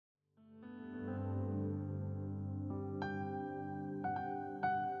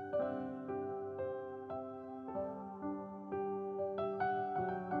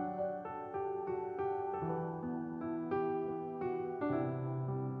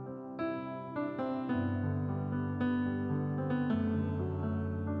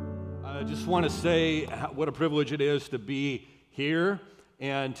I just want to say what a privilege it is to be here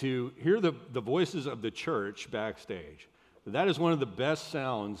and to hear the voices of the church backstage. That is one of the best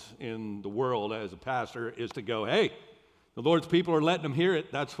sounds in the world as a pastor, is to go, hey, the Lord's people are letting them hear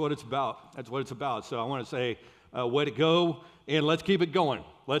it. That's what it's about. That's what it's about. So I want to say, way to go, and let's keep it going.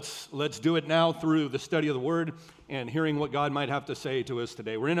 Let's do it now through the study of the Word and hearing what God might have to say to us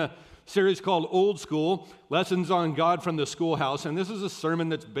today. We're in a series called Old School, Lessons on God from the Schoolhouse, and this is a sermon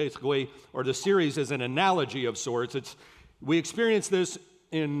that's basically, or the series is an analogy of sorts. We experience this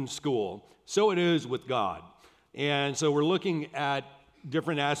in school, so it is with God. And so we're looking at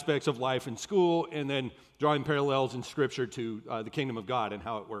different aspects of life in school and then drawing parallels in Scripture to the kingdom of God and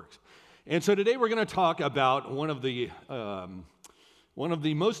how it works. And so today we're going to talk about one of the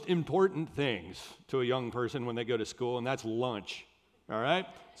most important things to a young person when they go to school, and that's lunch. All right?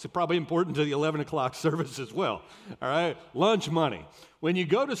 It's probably important to the 11 o'clock service as well. All right? Lunch money. When you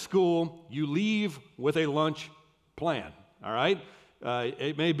go to school, you leave with a lunch plan. All right?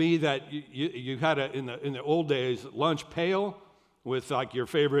 It may be that you had in the old days lunch pail with like your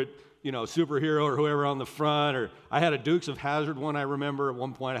favorite superhero or whoever on the front. Or I had a Dukes of Hazzard one. I remember at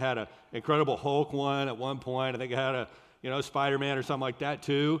one point I had an Incredible Hulk one. At one point I think I had a Spider-Man or something like that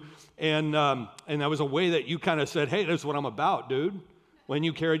too. And that was a way that you kind of said, hey, this is what I'm about, dude, when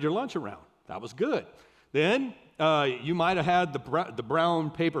you carried your lunch around. That was good. Then you might have had the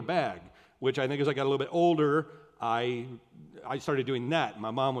brown paper bag, which I think as I got a little bit older, I started doing that.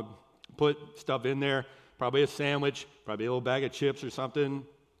 My mom would put stuff in there, probably a sandwich, probably a little bag of chips or something,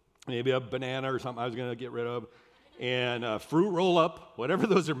 maybe a banana or something I was going to get rid of, and a fruit roll-up, whatever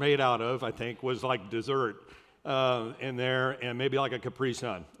those are made out of, I think, was like dessert in there, and maybe like a Capri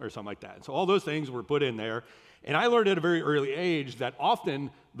Sun or something like that. So all those things were put in there. And I learned at a very early age that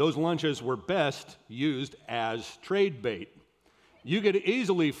often those lunches were best used as trade bait. You could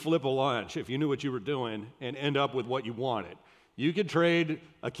easily flip a lunch if you knew what you were doing and end up with what you wanted. You could trade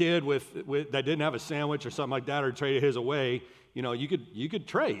a kid with that didn't have a sandwich or something like that, or trade his away. You could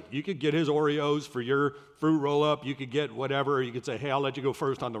trade. You could get his Oreos for your fruit roll-up. You could get whatever. You could say, hey, I'll let you go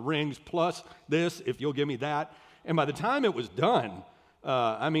first on the rings, plus this if you'll give me that. And by the time it was done,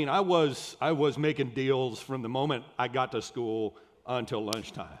 I was making deals from the moment I got to school until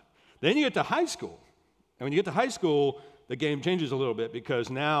lunchtime. Then you get to high school. And when you get to high school, the game changes a little bit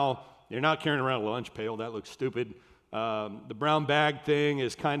because now you're not carrying around a lunch pail. That looks stupid. The brown bag thing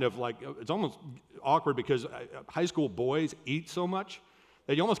is kind of like, it's almost awkward because high school boys eat so much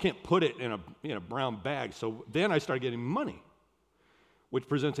that you almost can't put it in a brown bag. So then I started getting money, which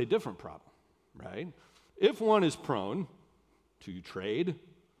presents a different problem, right? If one is prone to trade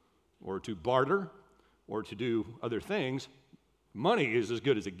or to barter or to do other things, money is as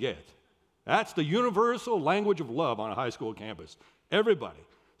good as it gets. That's the universal language of love on a high school campus. Everybody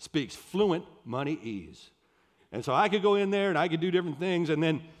speaks fluent money-ese. And so I could go in there and I could do different things, and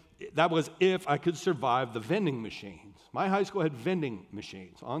then that was if I could survive the vending machines. My high school had vending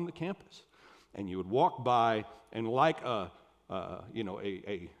machines on the campus, and you would walk by, and like a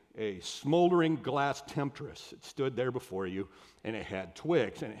smoldering glass temptress, it stood there before you, and it had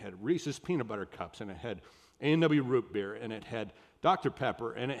Twix, and it had Reese's peanut butter cups, and it had A&W root beer, and it had Dr.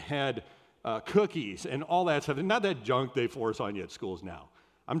 Pepper, and it had cookies, and all that stuff. And not that junk they force on you at schools now.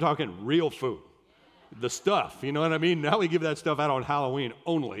 I'm talking real food. The stuff, you know what I mean? Now we give that stuff out on Halloween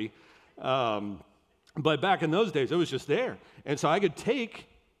only. But back in those days, it was just there. And so I could take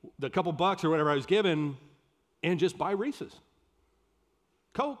the couple bucks or whatever I was given and just buy Reese's,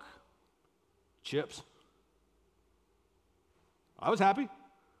 Coke, chips. I was happy.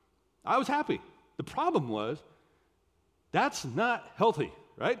 The problem was that's not healthy,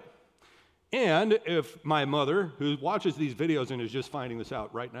 right? And if my mother, who watches these videos and is just finding this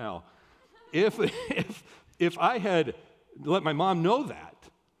out right now, if I had let my mom know that,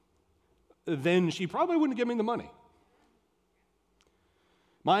 then she probably wouldn't give me the money.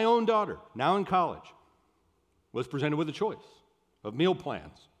 My own daughter, now in college, was presented with a choice of meal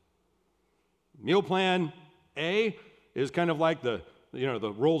plans. Meal plan A is kind of like the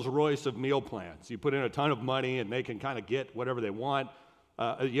Rolls Royce of meal plans. You put in a ton of money and they can kind of get whatever they want.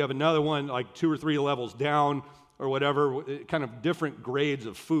 You have another one like 2 or 3 levels down or whatever, kind of different grades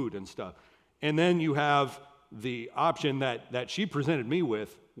of food and stuff. And then you have the option that she presented me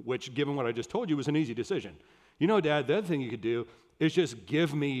with, which, given what I just told you, was an easy decision. Dad, the other thing you could do is just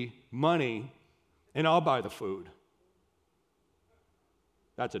give me money and I'll buy the food.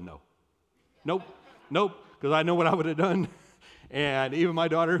 That's a no. Nope, because I know what I would have done. And even my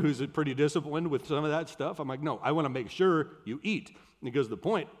daughter, who's pretty disciplined with some of that stuff, I'm like, no, I want to make sure you eat. Because the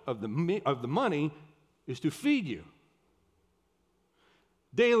point of the money is to feed you.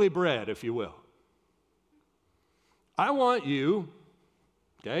 daily bread, if you will. I want you,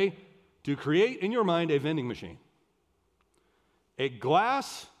 okay, to create in your mind a vending machine, a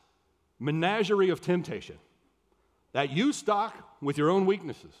glass menagerie of temptation that you stock with your own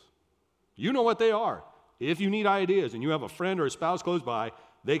weaknesses. You know what they are. If you need ideas and you have a friend or a spouse close by,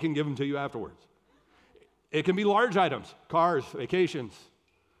 they can give them to you afterwards. It can be large items, cars, vacations.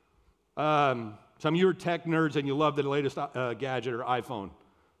 Some of you are tech nerds and you love the latest gadget or iPhone.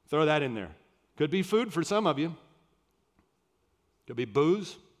 Throw that in there. Could be food for some of you. Could be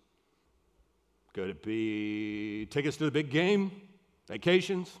booze. Could it be tickets to the big game,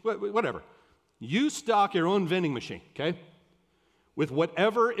 vacations, whatever. You stock your own vending machine, okay, with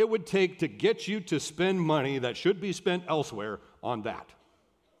whatever it would take to get you to spend money that should be spent elsewhere on that.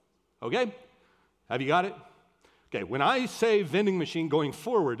 Okay? Have you got it? Okay, when I say vending machine going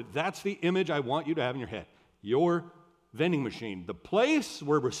forward, that's the image I want you to have in your head. Your vending machine, the place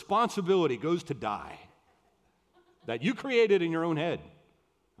where responsibility goes to die, that you created in your own head.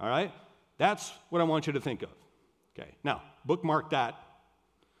 All right? That's what I want you to think of. Okay, now, bookmark that.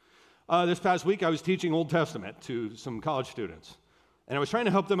 This past week, I was teaching Old Testament to some college students, and I was trying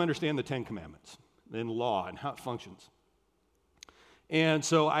to help them understand the Ten Commandments and law and how it functions. And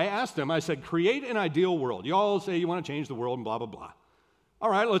so I asked them, I said, create an ideal world. You all say you want to change the world and blah, blah, blah. All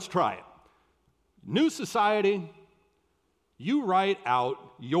right, let's try it. New society, you write out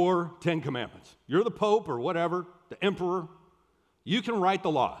your 10 commandments. You're the Pope or whatever, the emperor. You can write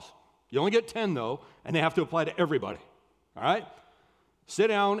the laws. You only get 10, though, and they have to apply to everybody. All right? Sit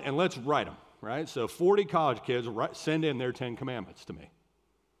down and let's write them, right? So 40 college kids send in their 10 commandments to me.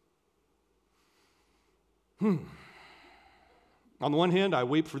 On the one hand, I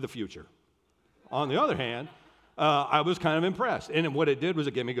weep for the future. On the other hand, I was kind of impressed. And what it did was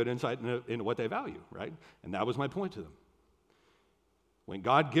it gave me good insight into what they value, right? And that was my point to them. When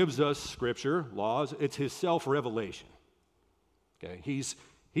God gives us scripture, laws, it's his self-revelation. Okay? He's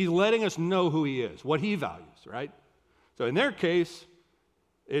letting us know who he is, what he values, right? So in their case,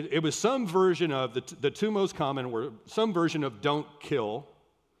 it was some version of, the two most common were some version of don't kill.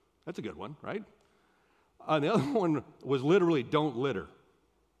 That's a good one, right? The other one was literally don't litter.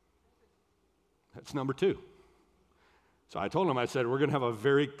 That's number 2. So I told them, I said, we're going to have a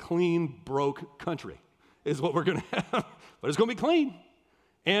very clean, broke country is what we're going to have. But it's going to be clean.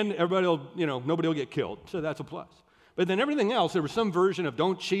 And everybody will, nobody will get killed. So that's a plus. But then everything else, there was some version of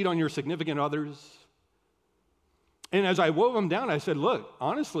don't cheat on your significant others. And as I wove them down, I said, look,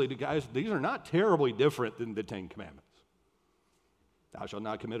 honestly, guys, these are not terribly different than the 10 commandments. Thou shalt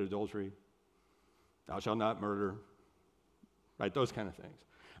not commit adultery. Thou shalt not murder. Right, those kind of things.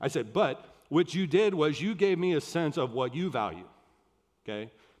 I said, but what you did was you gave me a sense of what you value.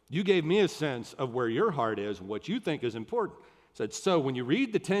 Okay? You gave me a sense of where your heart is and what you think is important. I said, so when you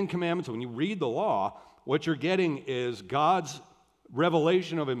read the 10 commandments, when you read the law, what you're getting is God's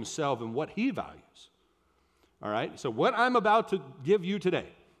revelation of himself and what he values. All right? So what I'm about to give you today,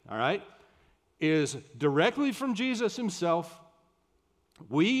 all right, is directly from Jesus himself.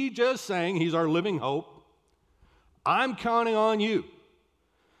 We just sang he's our living hope. I'm counting on you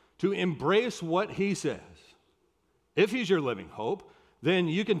to embrace what he says. If he's your living hope, then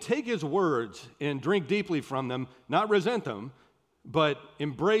you can take his words and drink deeply from them, not resent them, but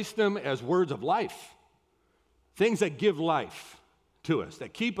embrace them as words of life. Things that give life to us,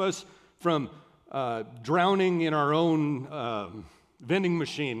 that keep us from drowning in our own vending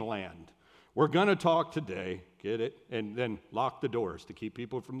machine land. We're going to talk today, get it, and then lock the doors to keep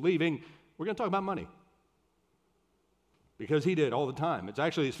people from leaving. We're going to talk about money. Because he did all the time. It's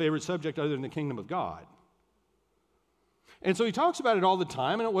actually his favorite subject other than the kingdom of God. And so he talks about it all the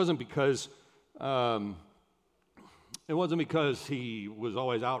time, and it wasn't because he was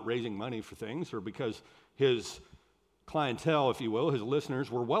always out raising money for things or because his clientele, if you will, his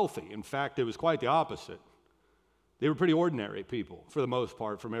listeners were wealthy. In fact, it was quite the opposite. They were pretty ordinary people, for the most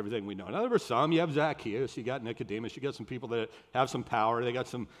part, from everything we know. Now, there were some. You have Zacchaeus, you got Nicodemus, you got some people that have some power, they got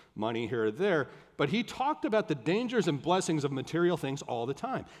some money here or there. But he talked about the dangers and blessings of material things all the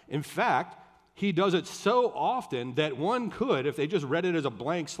time. In fact, he does it so often that one could, if they just read it as a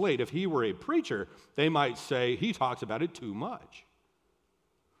blank slate, if he were a preacher, they might say he talks about it too much.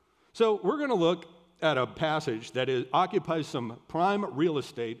 So we're going to look at a passage that occupies some prime real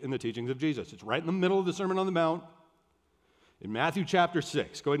estate in the teachings of Jesus. It's right in the middle of the Sermon on the Mount. In Matthew chapter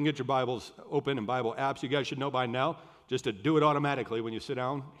 6, go ahead and get your Bibles open and Bible apps. You guys should know by now just to do it automatically when you sit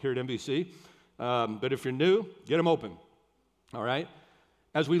down here at NBC. But if you're new, get them open. All right?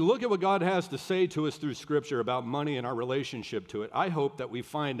 As we look at what God has to say to us through Scripture about money and our relationship to it, I hope that we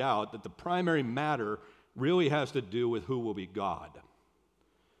find out that the primary matter really has to do with who will be God.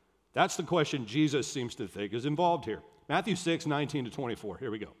 That's the question Jesus seems to think is involved here. Matthew 6, 19 to 24.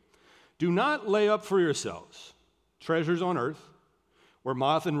 Here we go. Do not lay up for yourselves treasures on earth, where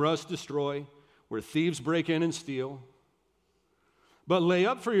moth and rust destroy, where thieves break in and steal. But lay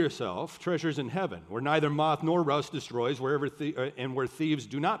up for yourself treasures in heaven, where neither moth nor rust destroys, and where thieves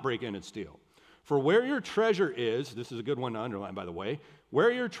do not break in and steal. For where your treasure is, this is a good one to underline, by the way,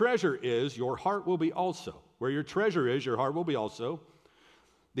 where your treasure is, your heart will be also. Where your treasure is, your heart will be also.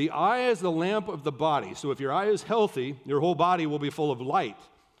 The eye is the lamp of the body. So if your eye is healthy, your whole body will be full of light.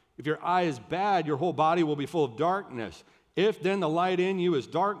 If your eye is bad, your whole body will be full of darkness. If then the light in you is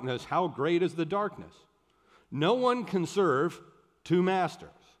darkness, how great is the darkness? No one can serve two masters.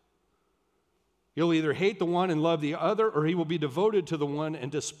 He'll either hate the one and love the other, or he will be devoted to the one and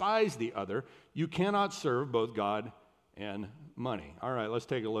despise the other. You cannot serve both God and money. All right, let's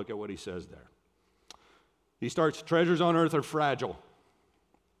take a look at what he says there. He starts, treasures on earth are fragile.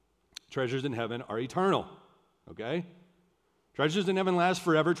 Treasures in heaven are eternal. Okay? Treasures in heaven last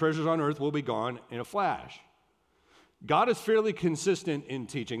forever. Treasures on earth will be gone in a flash. God is fairly consistent in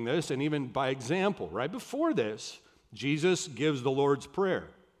teaching this, and even by example. Right before this, Jesus gives the Lord's Prayer.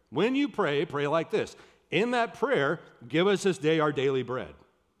 When you pray, pray like this. In that prayer, give us this day our daily bread.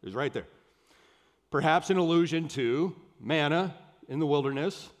 It's right there. Perhaps an allusion to manna in the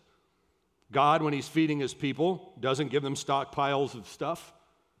wilderness. God, when he's feeding his people, doesn't give them stockpiles of stuff.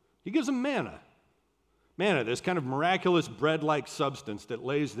 He gives them manna. Manna, this kind of miraculous bread-like substance that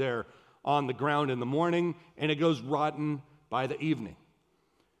lays there on the ground in the morning, and it goes rotten by the evening.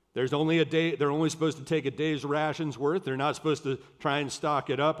 There's only a day, they're only supposed to take a day's rations worth. They're not supposed to try and stock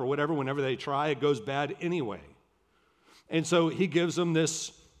it up or whatever. Whenever they try, it goes bad anyway. And so he gives them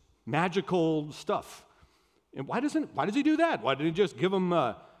this magical stuff. And why does he do that? Why didn't he just give them,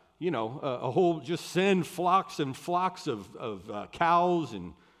 a whole, just send flocks and flocks of cows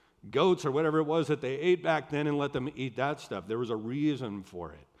and goats or whatever it was that they ate back then and let them eat that stuff? There was a reason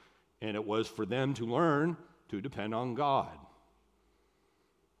for it. And it was for them to learn to depend on God.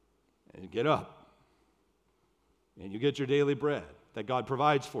 And get up. And you get your daily bread that God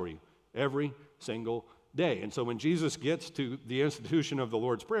provides for you every single day. And so when Jesus gets to the institution of the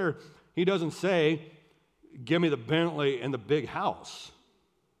Lord's Prayer, he doesn't say, give me the Bentley and the big house.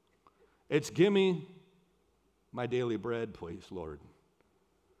 It's give me my daily bread, please, Lord.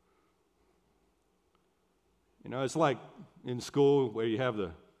 You know, it's like in school where you have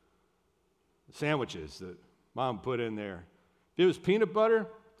the sandwiches that mom put in there. If it was peanut butter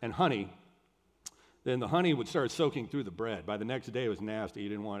and honey, then the honey would start soaking through the bread. By the next day, it was nasty. You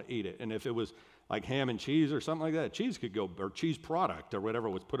didn't want to eat it. And if it was like ham and cheese or something like that, cheese could go, or cheese product or whatever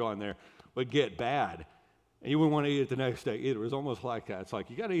was put on there would get bad. And you wouldn't want to eat it the next day either. It was almost like that. It's like,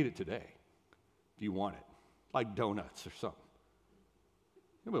 you got to eat it today if you want it. Like donuts or something.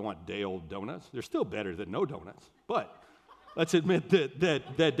 Nobody want day-old donuts. They're still better than no donuts. But let's admit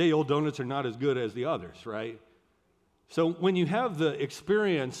that day-old donuts are not as good as the others, right? So when you have the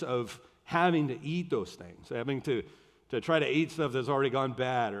experience of having to eat those things, having to try to eat stuff that's already gone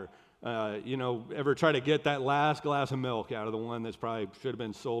bad, or ever try to get that last glass of milk out of the one that's probably should have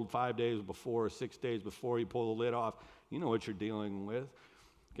been sold 5 days before, 6 days before you pull the lid off, you know what you're dealing with.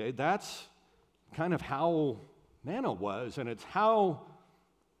 Okay, that's kind of how manna was, and it's how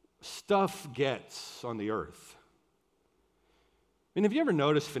stuff gets on the earth. I mean, have you ever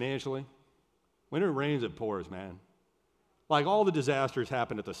noticed financially, when it rains, it pours, man. Like all the disasters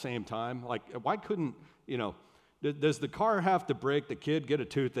happen at the same time. Like, why couldn't, does the car have to break, the kid get a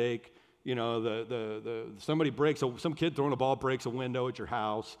toothache, somebody breaks, some kid throwing a ball breaks a window at your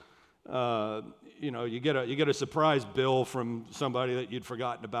house, you get a surprise bill from somebody that you'd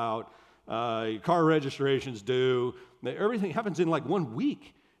forgotten about, your car registration's due, everything happens in like 1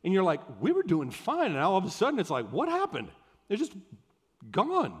 week. And you're like, we were doing fine, and now all of a sudden it's like, what happened? They're just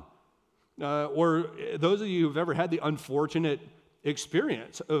gone. Or those of you who've ever had the unfortunate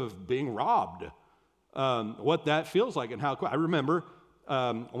experience of being robbed, what that feels like and how I remember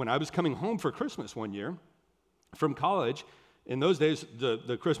when I was coming home for Christmas one year from college. In those days,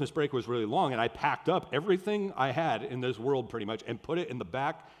 the Christmas break was really long, and I packed up everything I had in this world pretty much and put it in the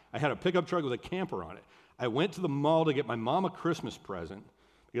back. I had a pickup truck with a camper on it. I went to the mall to get my mom a Christmas present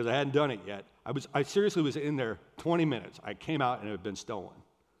because I hadn't done it yet. I seriously was in there 20 minutes. I came out and it had been stolen.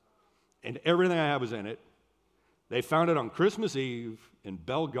 And everything I had was in it. They found it on Christmas Eve in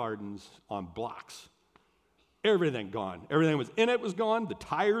Bell Gardens on blocks. Everything gone. Everything was in it was gone. The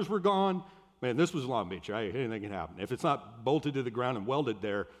tires were gone. Man, this was Long Beach, right? Anything can happen. If it's not bolted to the ground and welded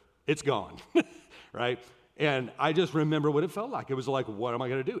there, it's gone, right? And I just remember what it felt like. It was like, what am I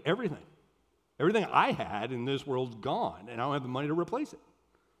going to do? Everything I had in this world's gone, and I don't have the money to replace it.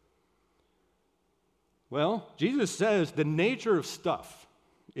 Well, Jesus says the nature of stuff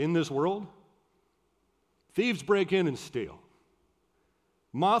in this world, thieves break in and steal.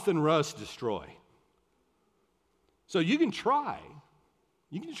 Moth and rust destroy. So you can try.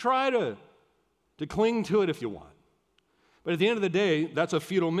 You can try to cling to it if you want. But at the end of the day, that's a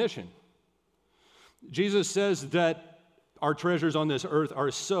futile mission. Jesus says that our treasures on this earth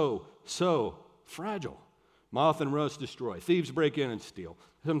are so fragile. Moth and rust destroy. Thieves break in and steal.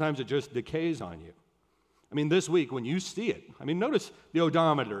 Sometimes it just decays on you. I mean, this week, when you see it, notice the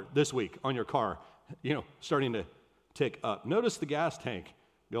odometer this week on your car, starting to tick up. Notice the gas tank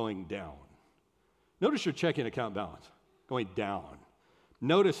going down. Notice your checking account balance going down.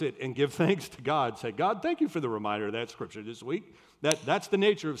 Notice it and give thanks to God. Say, God, thank you for the reminder of that scripture this week. That's the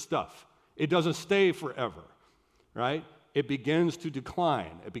nature of stuff. It doesn't stay forever, right? It begins to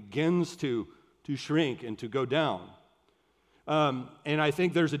decline. It begins to shrink and to go down. And I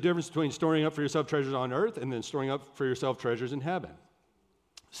think there's a difference between storing up for yourself treasures on earth and then storing up for yourself treasures in heaven.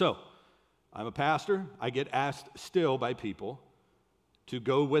 So, I'm a pastor. I get asked still by people to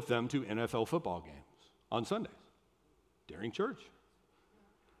go with them to NFL football games on Sundays during church.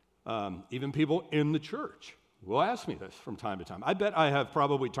 Even people in the church will ask me this from time to time. I bet I have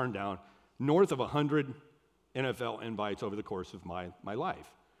probably turned down north of 100 NFL invites over the course of my life.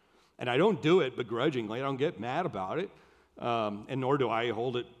 And I don't do it begrudgingly. I don't get mad about it. And nor do I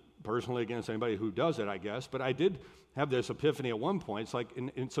hold it personally against anybody who does it, I guess. But I did have this epiphany at one point. It's like,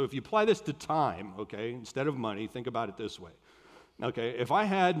 and so if you apply this to time, okay, instead of money, think about it this way. Okay, if I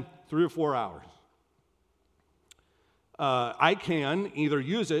had 3 or 4 hours, I can either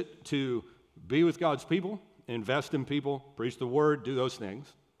use it to be with God's people, invest in people, preach the word, do those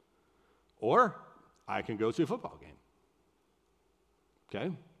things, or I can go to a football game.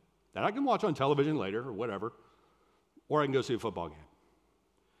 Okay? That I can watch on television later or whatever, or I can go see a football game.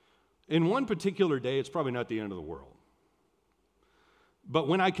 In one particular day, it's probably not the end of the world. But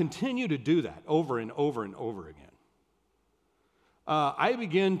when I continue to do that over and over and over again, I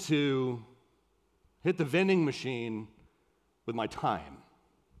begin to hit the vending machine with my time.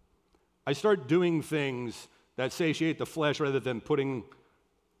 I start doing things that satiate the flesh rather than putting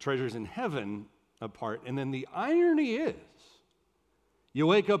treasures in heaven apart. And then the irony is, you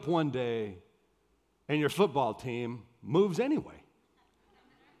wake up one day and your football team moves anyway.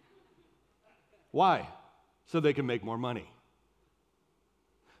 Why? So they can make more money.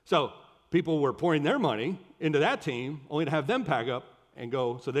 So people were pouring their money into that team only to have them pack up and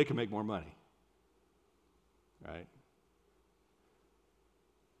go so they can make more money. Right?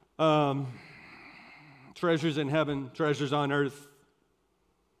 Treasures in heaven, treasures on earth.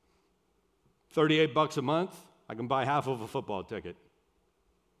 $38 a month, I can buy half of a football ticket.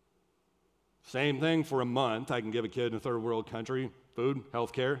 Same thing for a month. I can give a kid in a third world country food,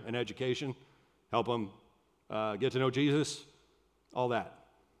 health care, and education, help them get to know Jesus, all that.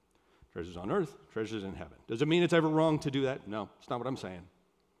 Treasures on earth, treasures in heaven. Does it mean it's ever wrong to do that? No, it's not what I'm saying.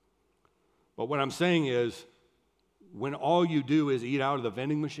 But what I'm saying is, when all you do is eat out of the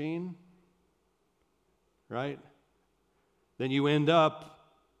vending machine, right, then you end up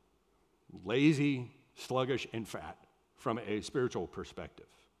lazy, sluggish, and fat from a spiritual perspective.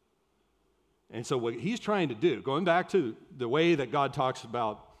 And so what he's trying to do, going back to the way that God talks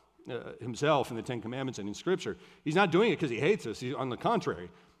about himself in the Ten Commandments and in Scripture, he's not doing it because he hates us. On the contrary,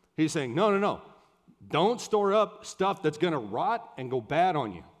 he's saying, no. Don't store up stuff that's going to rot and go bad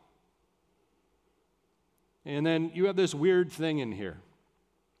on you. And then you have this weird thing in here.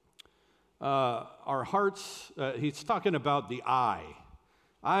 Our hearts, he's talking about the eye.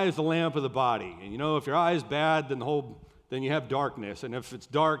 Eye is the lamp of the body. And if your eye is bad, then you have darkness. And if it's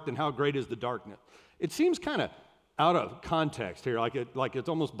dark, then how great is the darkness? It seems kind of out of context here, like it's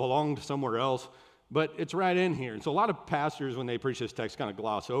almost belonged somewhere else, but it's right in here. And so a lot of pastors, when they preach this text, kind of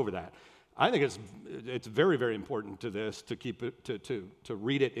gloss over that. I think it's very, very important to this to keep it to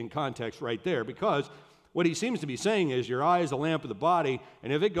read it in context right there, because what he seems to be saying is your eye is the lamp of the body,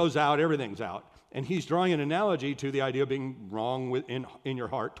 and if it goes out, everything's out. And he's drawing an analogy to the idea of being wrong in your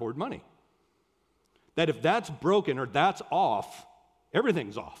heart toward money. That if that's broken or that's off,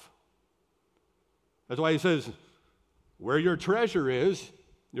 everything's off. That's why he says, where your treasure is,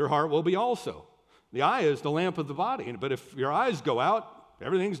 your heart will be also. The eye is the lamp of the body, but if your eyes go out,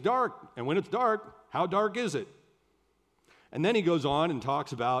 everything's dark. And when it's dark, how dark is it? And then he goes on and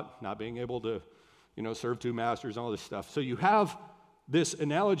talks about not being able to, serve two masters and all this stuff. So you have this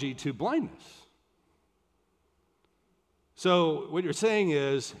analogy to blindness. So what you're saying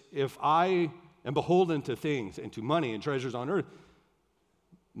is, if I am beholden to things and to money and treasures on earth,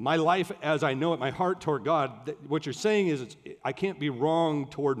 my life as I know it, my heart toward God, what you're saying is I can't be wrong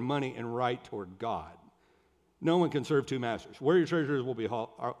toward money and right toward God. No one can serve two masters. Where your treasure is will be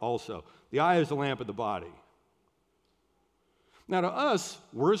also. The eye is the lamp of the body. Now, to us,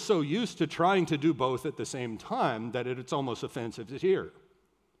 we're so used to trying to do both at the same time that it's almost offensive to hear.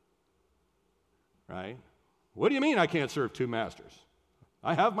 Right? What do you mean I can't serve two masters?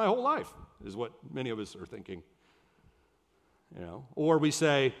 I have my whole life, is what many of us are thinking. You know? Or we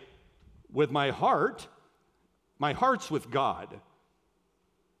say, with my heart's with God.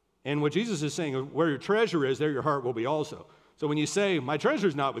 And what Jesus is saying, where your treasure is, there your heart will be also. So when you say, my treasure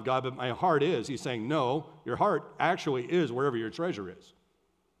is not with God, but my heart is, he's saying, no, your heart actually is wherever your treasure is.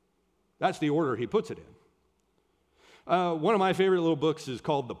 That's the order he puts it in. One of my favorite little books is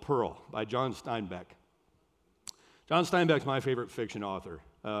called The Pearl by John Steinbeck. John Steinbeck's my favorite fiction author.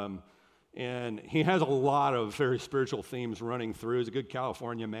 And he has a lot of very spiritual themes running through. He's a good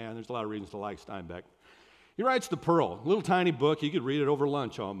California man. There's a lot of reasons to like Steinbeck. He writes The Pearl, a little tiny book. You could read it over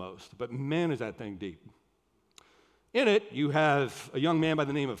lunch almost. But man, is that thing deep. In it, you have a young man by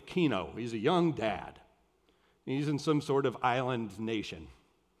the name of Kino. He's a young dad. He's in some sort of island nation.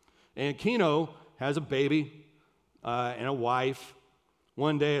 And Kino has a baby and a wife.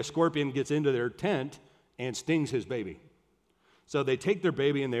 One day, a scorpion gets into their tent and stings his baby. So they take their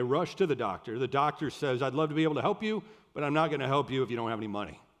baby and they rush to the doctor. The doctor says, I'd love to be able to help you, but I'm not going to help you if you don't have any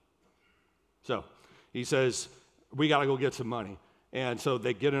money. So he says, we got to go get some money. And so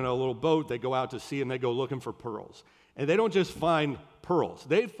they get in a little boat, they go out to sea, and they go looking for pearls. And they don't just find pearls,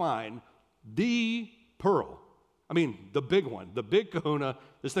 they find the pearl. I mean, the big one, the big kahuna.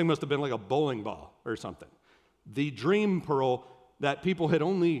 This thing must have been like a bowling ball or something. The dream pearl that people had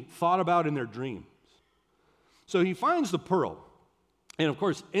only thought about in their dreams. So he finds the pearl. And of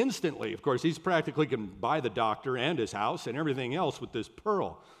course, instantly, he's practically can buy the doctor and his house and everything else with this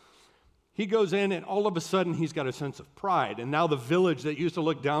pearl. He goes in, and all of a sudden, he's got a sense of pride. And now the village that used to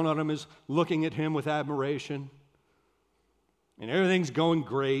look down on him is looking at him with admiration. And everything's going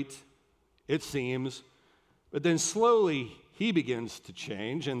great, it seems. But then slowly, he begins to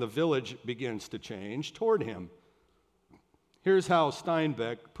change, and the village begins to change toward him. Here's how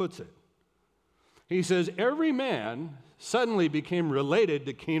Steinbeck puts it. He says, every man suddenly became related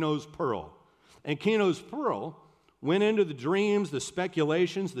to Kino's pearl. And Kino's pearl went into the dreams, the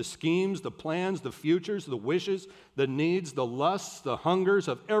speculations, the schemes, the plans, the futures, the wishes, the needs, the lusts, the hungers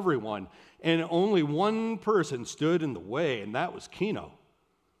of everyone. And only one person stood in the way, and that was Kino.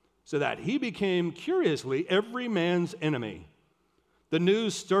 So that he became, curiously, every man's enemy. The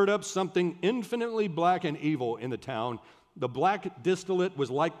news stirred up something infinitely black and evil in the town. The black distillate was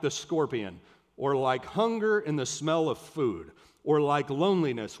like the scorpion, or like hunger in the smell of food, or like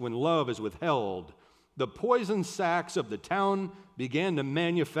loneliness when love is withheld. The poison sacs of the town began to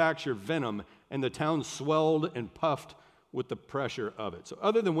manufacture venom, and the town swelled and puffed with the pressure of it. So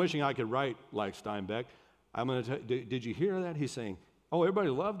other than wishing I could write like Steinbeck, I'm going to tell you, did you hear that? He's saying, oh, everybody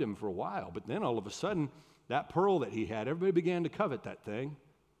loved him for a while, but then all of a sudden, that pearl that he had, everybody began to covet that thing.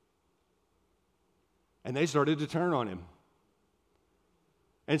 And they started to turn on him.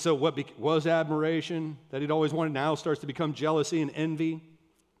 And so what was admiration that he'd always wanted now starts to become jealousy and envy.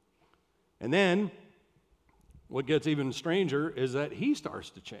 And then what gets even stranger is that he starts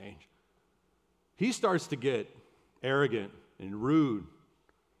to change. He starts to get arrogant and rude.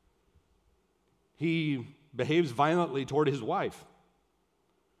 He behaves violently toward his wife.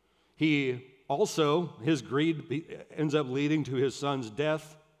 His greed ends up leading to his son's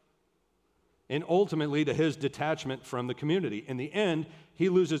death and ultimately to his detachment from the community. In the end, he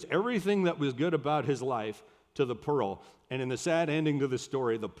loses everything that was good about his life to the pearl. And in the sad ending to the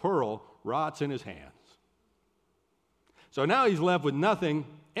story, the pearl rots in his hands. So now he's left with nothing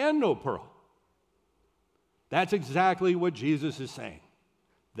and no pearl. That's exactly what Jesus is saying.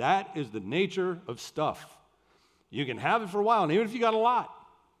 That is the nature of stuff. You can have it for a while, and even if you got a lot.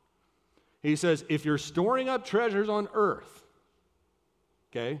 He says, if you're storing up treasures on earth,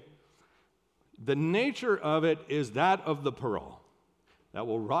 okay, the nature of it is that of the pearl that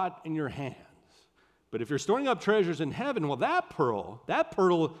will rot in your hands. But if you're storing up treasures in heaven, well, that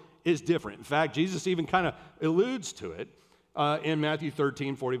pearl is different. In fact, Jesus even kind of alludes to it in Matthew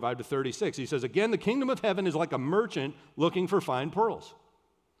 13, 45 to 36. He says, again, the kingdom of heaven is like a merchant looking for fine pearls.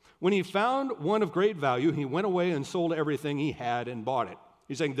 When he found one of great value, he went away and sold everything he had and bought it.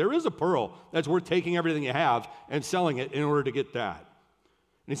 He's saying there is a pearl that's worth taking everything you have and selling it in order to get that.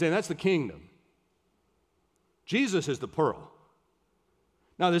 And he's saying that's the kingdom. Jesus is the pearl.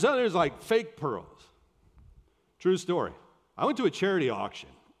 Now, there's others like fake pearls. True story. I went to a charity auction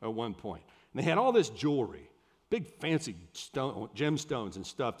at one point, and they had all this jewelry, big fancy gemstones and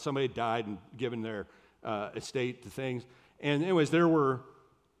stuff. Somebody died and given their estate to things. And anyways, they had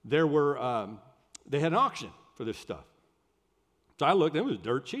an auction for this stuff. So I looked, and it was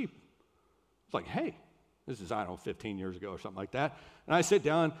dirt cheap. It's like, hey, this is, I don't know, 15 years ago or something like that. And I sit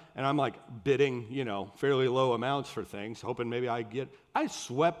down, and I'm like bidding, fairly low amounts for things, hoping maybe I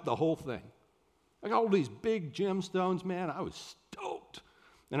swept the whole thing. I got all these big gemstones, man. I was stoked.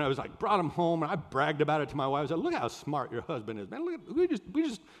 And I was like, brought them home, and I bragged about it to my wife. I said, look how smart your husband is, man. Look,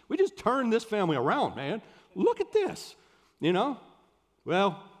 we just turned this family around, man. Look at this,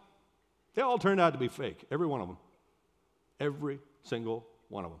 Well, they all turned out to be fake, every one of them. Every single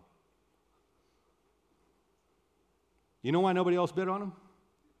one of them. You know why nobody else bid on them?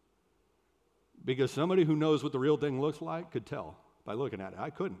 Because somebody who knows what the real thing looks like could tell by looking at it. I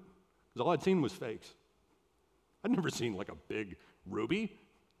couldn't, because all I'd seen was fakes. I'd never seen like a big ruby,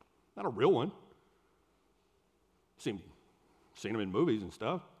 not a real one. Seen them in movies and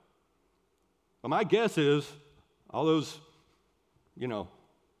stuff. But my guess is all those,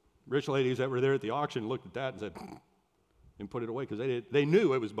 rich ladies that were there at the auction looked at that and said, and put it away because they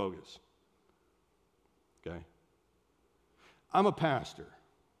knew it was bogus. Okay? I'm a pastor.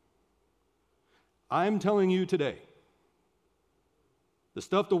 I'm telling you today, the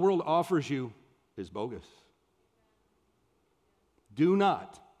stuff the world offers you is bogus. Do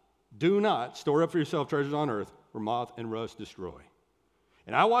not store up for yourself treasures on earth where moth and rust destroy.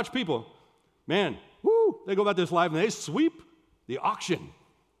 And I watch people, man, they go about this life and they sweep the auction.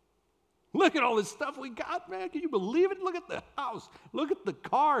 Look at all this stuff we got, man. Can you believe it? Look at the house. Look at the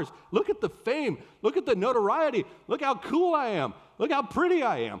cars. Look at the fame. Look at the notoriety. Look how cool I am. Look how pretty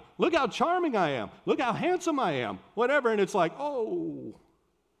I am. Look how charming I am. Look how handsome I am. Whatever. And it's like, oh.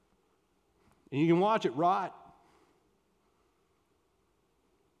 And you can watch it rot.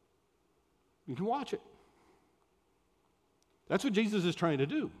 You can watch it. That's what Jesus is trying to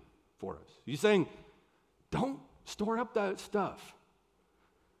do for us. He's saying, don't store up that stuff.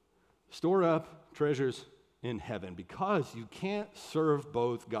 Store up treasures in heaven, because you can't serve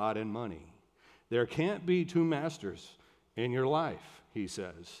both God and money. There can't be two masters in your life, he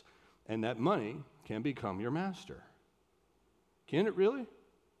says, and that money can become your master. Can it really?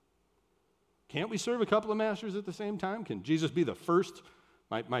 Can't we serve a couple of masters at the same time? Can Jesus be the first,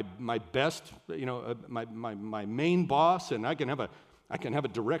 my best, my main boss, and I can have a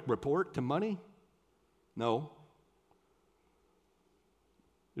direct report to money? No.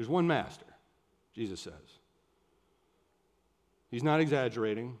 There's one master, Jesus says. He's not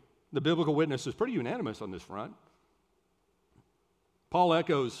exaggerating. The biblical witness is pretty unanimous on this front. Paul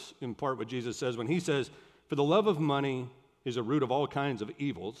echoes in part what Jesus says when he says, "For the love of money is a root of all kinds of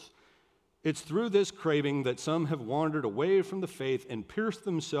evils. It's through this craving that some have wandered away from the faith and pierced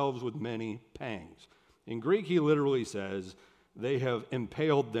themselves with many pangs." In Greek, he literally says, they have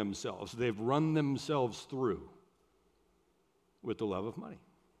impaled themselves. They've run themselves through with the love of money.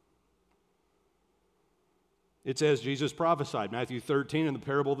 It says Jesus prophesied, Matthew 13, in the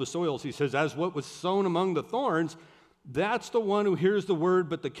parable of the soils. He says, as what was sown among the thorns, that's the one who hears the word,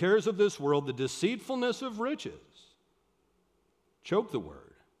 but the cares of this world, the deceitfulness of riches, choke the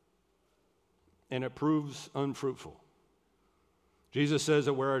word, and it proves unfruitful. Jesus says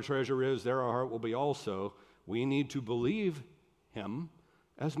that where our treasure is, there our heart will be also. We need to believe him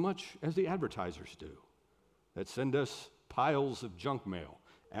as much as the advertisers do that send us piles of junk mail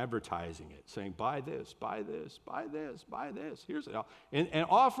advertising it, saying, buy this, buy this, buy this, buy this. Here's it all. And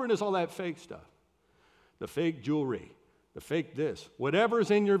offering us all that fake stuff, the fake jewelry, the fake this, whatever's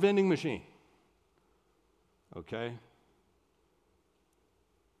in your vending machine. Okay?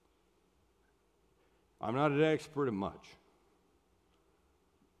 I'm not an expert in much,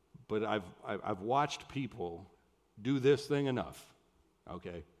 but I've watched people do this thing enough,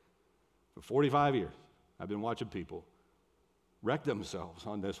 okay? For 45 years, I've been watching people wreck themselves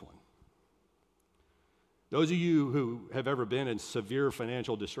on this one. Those of you who have ever been in severe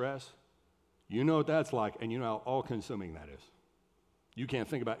financial distress, you know what that's like, and you know how all-consuming that is. You can't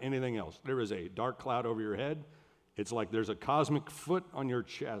think about anything else. There is a dark cloud over your head. It's like there's a cosmic foot on your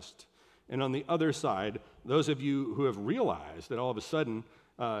chest. And on the other side, those of you who have realized that all of a sudden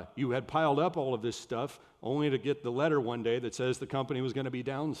you had piled up all of this stuff only to get the letter one day that says the company was going to be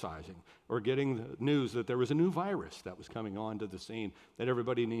downsizing, or getting the news that there was a new virus that was coming onto the scene that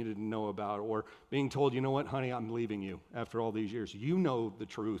everybody needed to know about, or being told, you know what, honey, I'm leaving you after all these years. You know the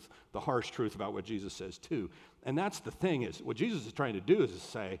truth, the harsh truth about what Jesus says too. And that's the thing, is what Jesus is trying to do is to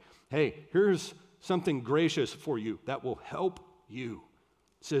say, hey, here's something gracious for you that will help you,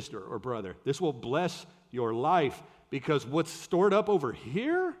 sister or brother. This will bless your life, because what's stored up over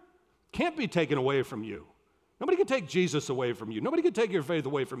here can't be taken away from you. Nobody can take Jesus away from you. Nobody can take your faith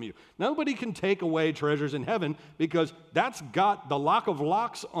away from you. Nobody can take away treasures in heaven because that's got the lock of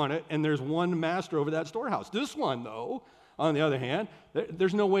locks on it, and there's one master over that storehouse. This one, though, on the other hand,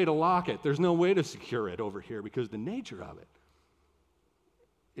 there's no way to lock it. There's no way to secure it over here because the nature of it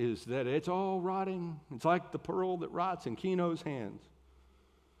is that it's all rotting. It's like the pearl that rots in Keno's hands.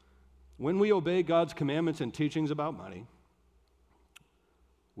 When we obey God's commandments and teachings about money,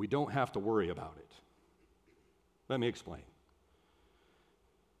 we don't have to worry about it. Let me explain.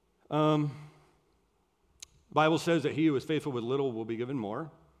 The Bible says that he who is faithful with little will be given more.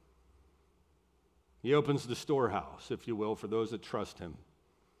 He opens the storehouse, if you will, for those that trust him.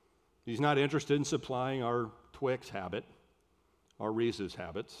 He's not interested in supplying our Twix habit, our Reese's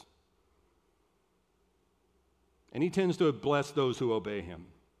habits. And he tends to bless those who obey him.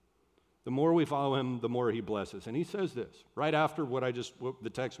 The more we follow him, the more he blesses. And he says this, right after the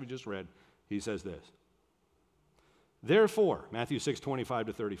text we just read, he says this. Therefore, Matthew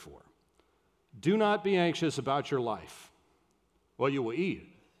 6:25-34, do not be anxious about your life, what you will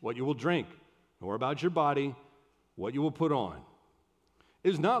eat, what you will drink, nor about your body, what you will put on.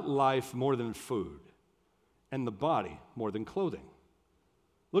 Is not life more than food, and the body more than clothing?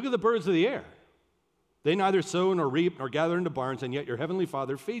 Look at the birds of the air. They neither sow nor reap nor gather into barns, and yet your heavenly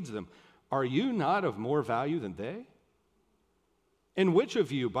Father feeds them. Are you not of more value than they? And which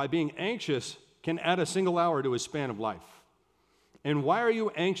of you, by being anxious, can add a single hour to his span of life? And why are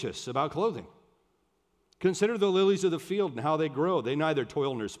you anxious about clothing? Consider the lilies of the field and how they grow. They neither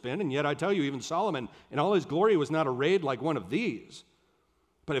toil nor spin, and yet I tell you, even Solomon in all his glory was not arrayed like one of these.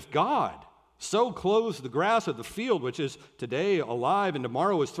 But if God so clothes the grass of the field, which is today alive and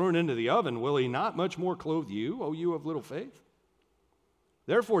tomorrow is thrown into the oven, will he not much more clothe you, O you of little faith?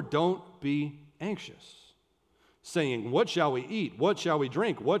 Therefore, don't be anxious, saying, what shall we eat? What shall we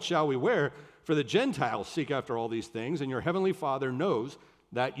drink? What shall we wear? For the Gentiles seek after all these things, and your heavenly Father knows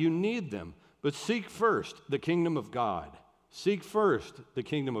that you need them. But seek first the kingdom of God. Seek first the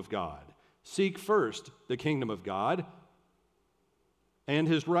kingdom of God. Seek first the kingdom of God and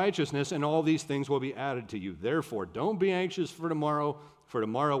his righteousness, and all these things will be added to you. Therefore, don't be anxious for tomorrow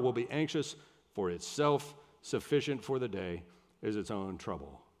will be anxious for itself. Sufficient for the day is its own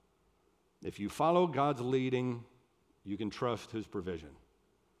trouble. If you follow God's leading, you can trust his provision.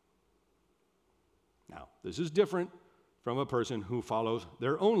 Now, this is different from a person who follows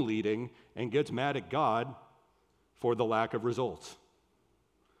their own leading and gets mad at God for the lack of results.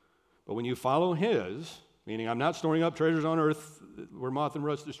 But when you follow his, meaning I'm not storing up treasures on earth where moth and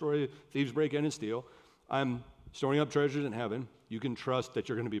rust destroy, thieves break in and steal, I'm storing up treasures in heaven, you can trust that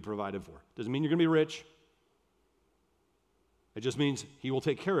you're going to be provided for. Doesn't mean you're going to be rich. It just means he will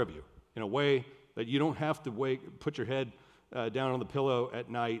take care of you in a way that you don't have to put your head down on the pillow at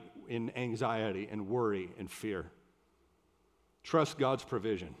night in anxiety and worry and fear. Trust God's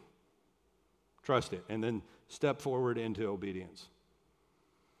provision. Trust it, and then step forward into obedience.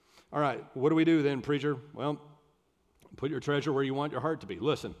 All right, what do we do then, preacher? Well, put your treasure where you want your heart to be.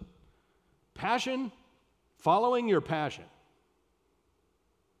 Listen, passion, following your passion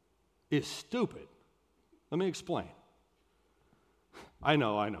is stupid. Let me explain. I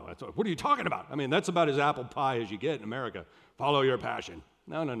know. What are you talking about? I mean, that's about as apple pie as you get in America. Follow your passion.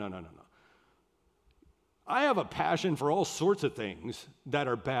 No. I have a passion for all sorts of things that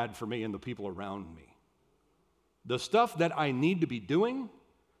are bad for me and the people around me. The stuff that I need to be doing,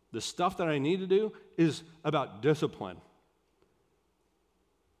 the stuff that I need to do is about discipline.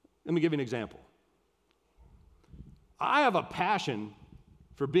 Let me give you an example. I have a passion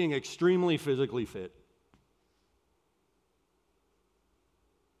for being extremely physically fit.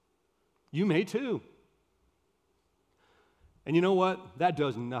 You may too. And you know what? That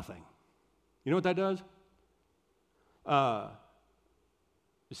does nothing. You know what that does?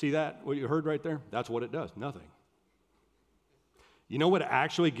 You see that? What you heard right there? That's what it does. Nothing. You know what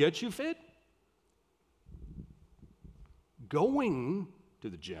actually gets you fit? Going to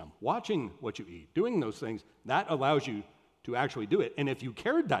the gym, watching what you eat, doing those things, that allows you to actually do it. And if you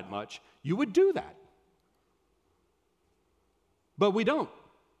cared that much, you would do that. But we don't.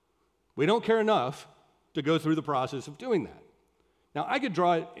 We don't care enough to go through the process of doing that. Now, I could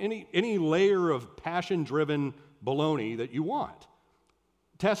draw any layer of passion-driven baloney that you want.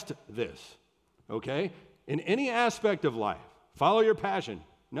 Test this, okay? In any aspect of life, follow your passion.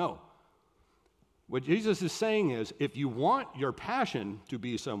 No. What Jesus is saying is, if you want your passion to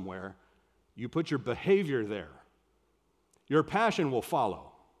be somewhere, you put your behavior there. Your passion will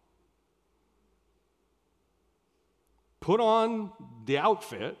follow. Put on the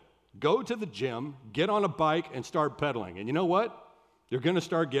outfit, go to the gym, get on a bike, and start pedaling. And you know what? You're going to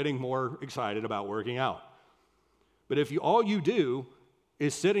start getting more excited about working out. But if all you do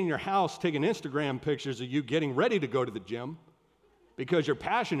is sit in your house taking Instagram pictures of you getting ready to go to the gym because you're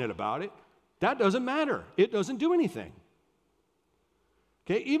passionate about it, that doesn't matter. It doesn't do anything.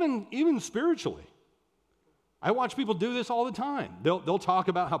 Okay, even spiritually. I watch people do this all the time. They'll talk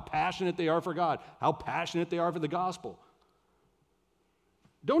about how passionate they are for God, how passionate they are for the gospel.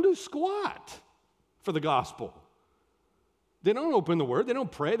 Don't do squat for the gospel. They don't open the word. They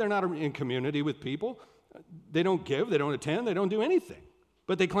don't pray. They're not in community with people. They don't give. They don't attend. They don't do anything.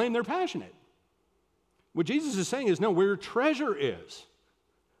 But they claim they're passionate. What Jesus is saying is, no, where your treasure is,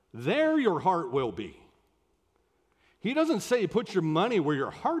 there your heart will be. He doesn't say put your money where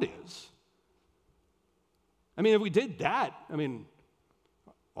your heart is. I mean, if we did that,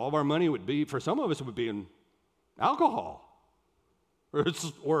 all of our money would be, for some of us, it would be in alcohol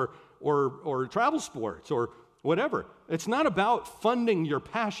or travel sports or whatever. It's not about funding your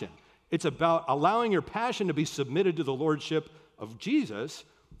passion. It's about allowing your passion to be submitted to the lordship of Jesus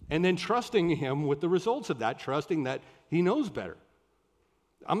and then trusting him with the results of that, trusting that he knows better.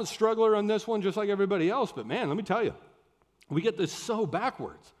 I'm a struggler on this one just like everybody else, but man, let me tell you, we get this so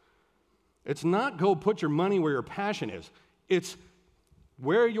backwards. It's not go put your money where your passion is. It's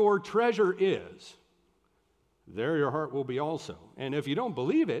where your treasure is, there your heart will be also. And if you don't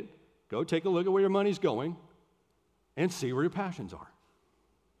believe it, go take a look at where your money's going and see where your passions are.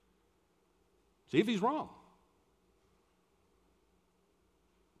 See if he's wrong.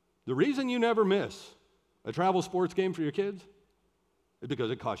 The reason you never miss a travel sports game for your kids is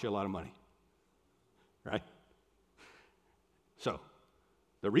because it costs you a lot of money, right? So,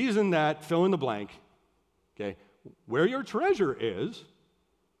 the reason that fill in the blank, okay, where your treasure is,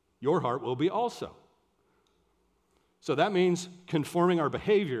 your heart will be also. So that means conforming our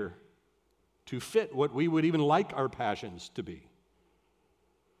behavior to fit what we would even like our passions to be.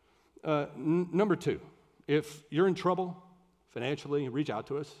 Number two, if you're in trouble financially, reach out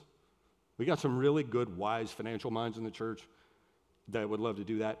to us. We got some really good, wise financial minds in the church that would love to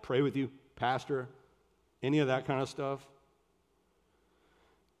do that. Pray with you, pastor, any of that kind of stuff.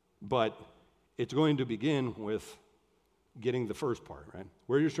 But it's going to begin with getting the first part, right?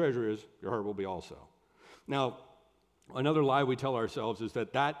 Where your treasure is, your heart will be also. Now, another lie we tell ourselves is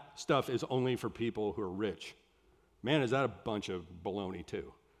that stuff is only for people who are rich. Man, is that a bunch of baloney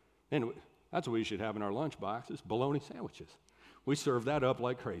too. And that's what we should have in our lunch boxes, bologna sandwiches. We serve that up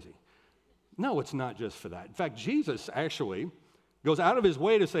like crazy. No, it's not just for that. In fact, Jesus actually goes out of his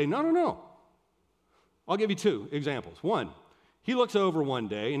way to say, no. I'll give you two examples. One, he looks over one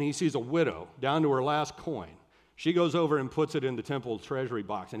day and he sees a widow down to her last coin. She goes over and puts it in the temple treasury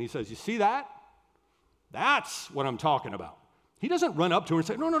box. And he says, you see that? That's what I'm talking about. He doesn't run up to her and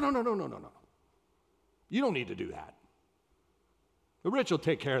say, no. You don't need to do that. The rich will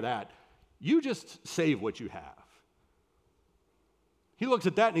take care of that. You just save what you have. He looks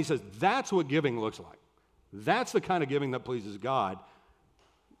at that and he says, that's what giving looks like. That's the kind of giving that pleases God.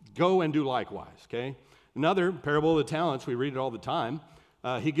 Go and do likewise, okay? Another parable of the talents, we read it all the time.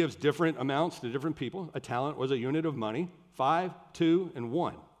 He gives different amounts to different people. A talent was a unit of money, 5, 2, and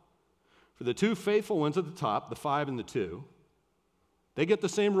 1. For the 2 faithful ones at the top, the 5 and the 2, they get the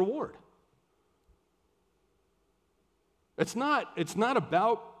same reward. It's not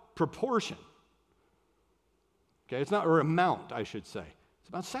about proportion. Okay, it's not, or amount, I should say. It's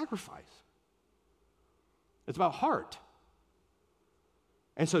about sacrifice. It's about heart.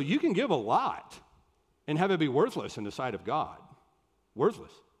 And so you can give a lot and have it be worthless in the sight of God.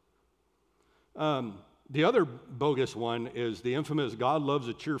 Worthless. The other bogus one is the infamous God loves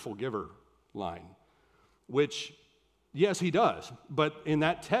a cheerful giver line, which, yes, he does. But in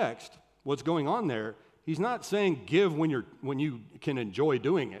that text, what's going on there, he's not saying give when you can enjoy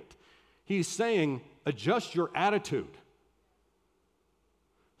doing it. He's saying adjust your attitude.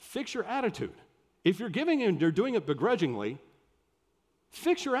 Fix your attitude. If you're giving and you're doing it begrudgingly,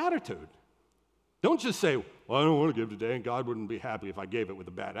 fix your attitude. Don't just say, well, I don't want to give today, and God wouldn't be happy if I gave it with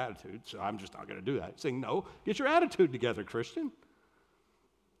a bad attitude, so I'm just not going to do that. Saying, no, get your attitude together, Christian.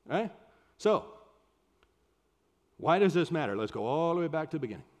 Right? So, why does this matter? Let's go all the way back to the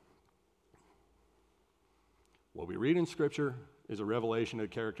beginning. What we read in Scripture is a revelation of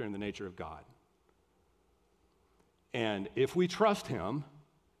the character and the nature of God. And if we trust him,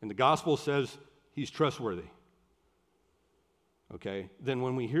 and the gospel says he's trustworthy, okay, then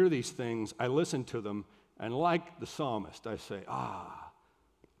when we hear these things, I listen to them, and like the psalmist, I say,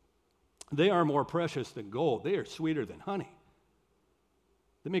 they are more precious than gold. They are sweeter than honey.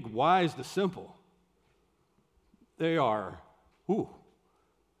 They make wise the simple. They are,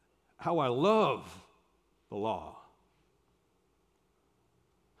 how I love the law.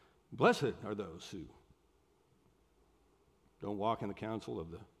 Blessed are those who don't walk in the counsel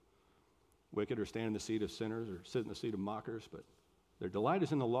of the wicked, or stand in the seat of sinners, or sit in the seat of mockers, but their delight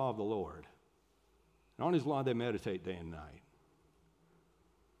is in the law of the Lord. And on his law they meditate day and night.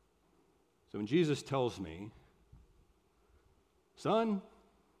 So when Jesus tells me, son,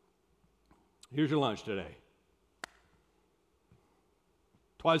 here's your lunch today.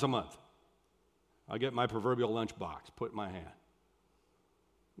 Twice a month, I get my proverbial lunch box put in my hand.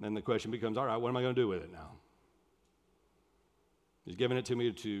 And then the question becomes, all right, what am I going to do with it now? He's given it to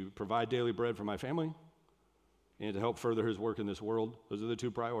me to provide daily bread for my family and to help further his work in this world. Those are the two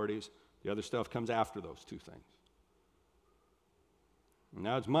priorities. The other stuff comes after those two things. And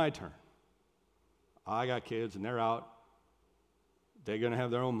now it's my turn. I got kids, and they're out. They're going to have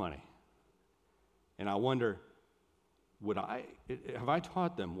their own money. And I wonder, have I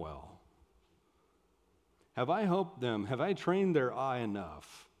taught them well? Have I helped them? Have I trained their eye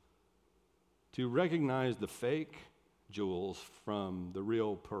enough to recognize the fake jewels from the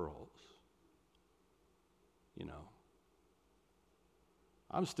real pearls? You know,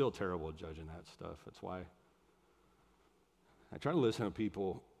 I'm still terrible at judging that stuff. That's why I try to listen to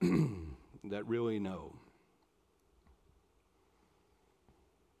people that really know.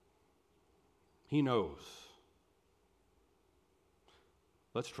 He knows.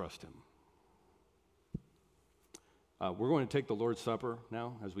 Let's trust him. We're going to take the Lord's Supper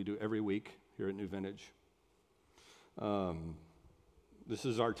now, as we do every week here at New Vintage. This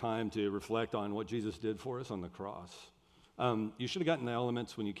is our time to reflect on what Jesus did for us on the cross. You should have gotten the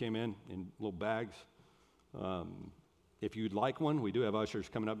elements when you came in little bags. If you'd like one, we do have ushers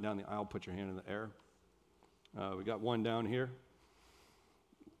coming up down the aisle. Put your hand in the air. We got one down here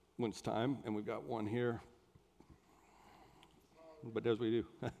when it's time, and we've got one here. But as we do,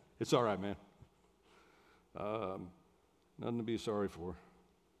 it's all right, man. Nothing to be sorry for.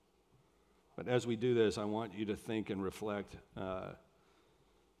 But as we do this, I want you to think and reflect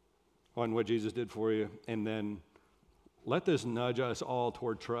on what Jesus did for you, and then let this nudge us all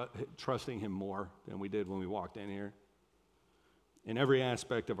toward trusting him more than we did when we walked in here. In every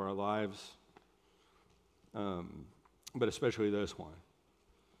aspect of our lives, but especially this one.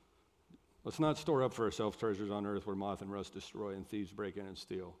 Let's not store up for ourselves treasures on earth where moth and rust destroy and thieves break in and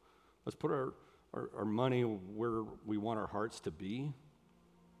steal. Let's put our money where we want our hearts to be.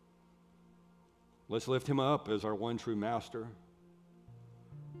 Let's lift him up as our one true master.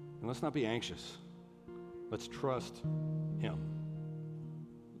 And let's not be anxious. Let's trust him.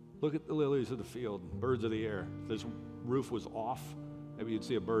 Look at the lilies of the field, birds of the air. If this roof was off, maybe you'd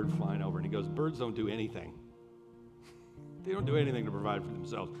see a bird flying over. And he goes, birds don't do anything. They don't do anything to provide for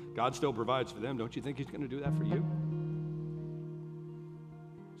themselves. God still provides for them. Don't you think he's going to do that for you?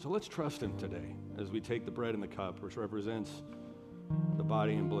 So let's trust him today as we take the bread and the cup, which represents the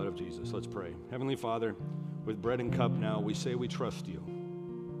body and blood of Jesus. Let's pray. Heavenly Father, with bread and cup now, we say we trust you.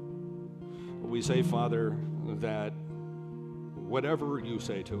 We say, Father, that whatever you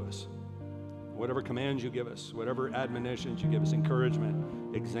say to us, whatever commands you give us, whatever admonitions you give us,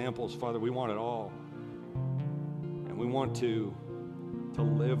 encouragement, examples, Father, we want it all. And we want to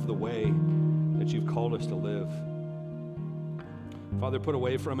live the way that you've called us to live. Father, put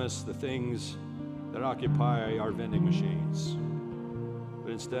away from us the things that occupy our vending machines.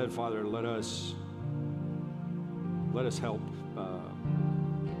 But instead, Father, let us help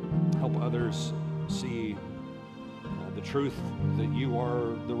others see the truth that you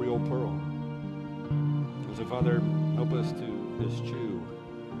are the real pearl. And so, Father, help us to eschew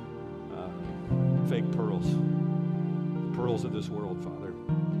fake pearls of this world, Father,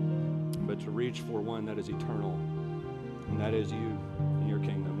 but to reach for one that is eternal, and that is you and your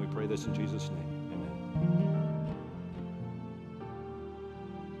kingdom. We pray this in Jesus' name. Amen.